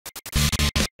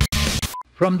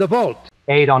from the vault.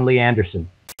 Aid on Lee Anderson,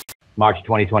 March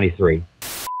 2023.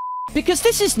 Because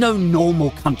this is no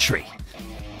normal country.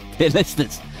 Dear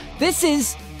listeners, this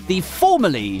is the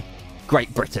formerly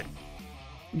Great Britain.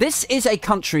 This is a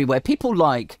country where people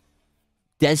like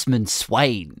Desmond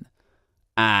Swayne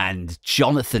and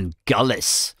Jonathan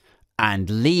Gullis and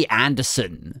Lee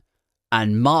Anderson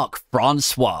and Mark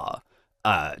Francois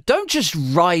don't just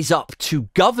rise up to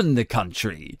govern the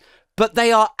country, but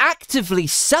they are actively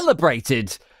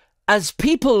celebrated as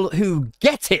people who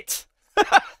get it.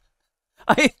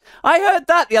 I heard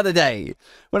that the other day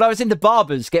when I was in the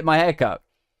barber's get my hair cut.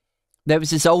 There was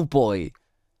this old boy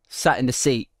sat in the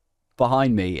seat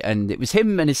behind me, and it was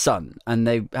him and his son, and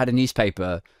they had a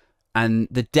newspaper, and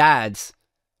the dad,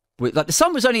 like the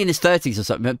son was only in his 30s or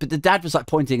something, but the dad was like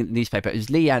pointing at the newspaper. It was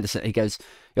Lee Anderson. He goes,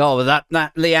 "Oh, well,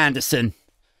 that Lee Anderson,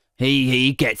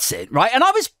 he gets it," right? And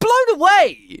I was blown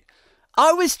away.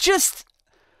 I was just,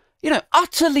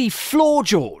 utterly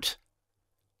floor-jawed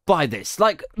by this.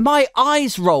 Like, my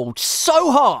eyes rolled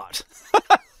so hard.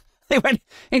 They went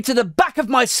into the back of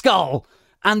my skull,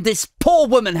 and this poor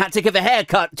woman had to give a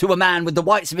haircut to a man with the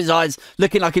whites of his eyes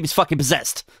looking like he was fucking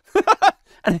possessed.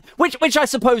 And which I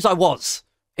suppose I was,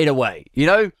 in a way,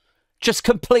 just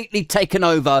completely taken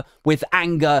over with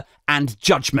anger and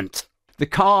judgment. The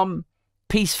calm,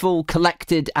 peaceful,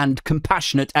 collected, and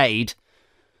compassionate Aid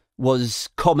was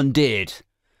commandeered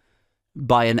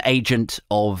by an agent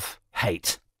of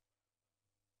hate.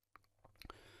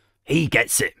 He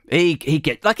gets it. He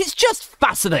gets, like, it's just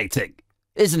fascinating,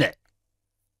 isn't it?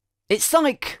 It's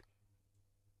like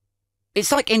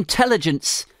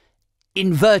intelligence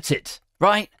inverted,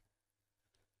 right?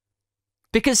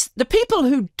 Because the people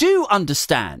who do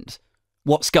understand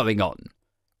what's going on,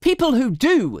 people who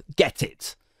do get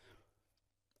it,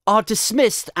 are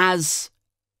dismissed as,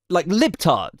 like,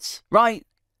 libtards, right?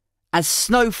 As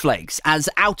snowflakes, as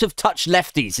out-of-touch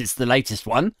lefties is the latest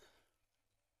one.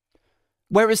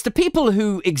 Whereas the people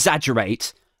who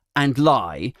exaggerate and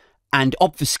lie and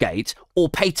obfuscate or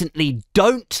patently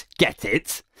don't get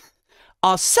it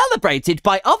are celebrated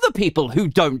by other people who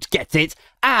don't get it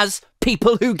as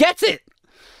people who get it.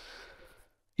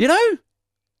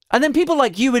 And then people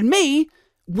like you and me,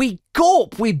 we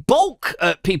balk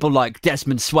at people like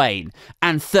Desmond Swayne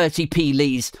and 30p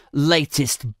Lee's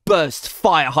latest burst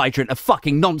fire hydrant of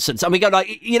fucking nonsense. And we go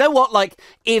like, you know what? Like,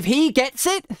 if he gets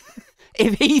it,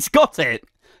 if he's got it,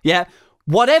 yeah,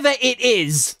 whatever it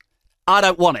is, I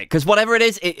don't want it. Because whatever it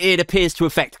is, it appears to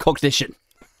affect cognition.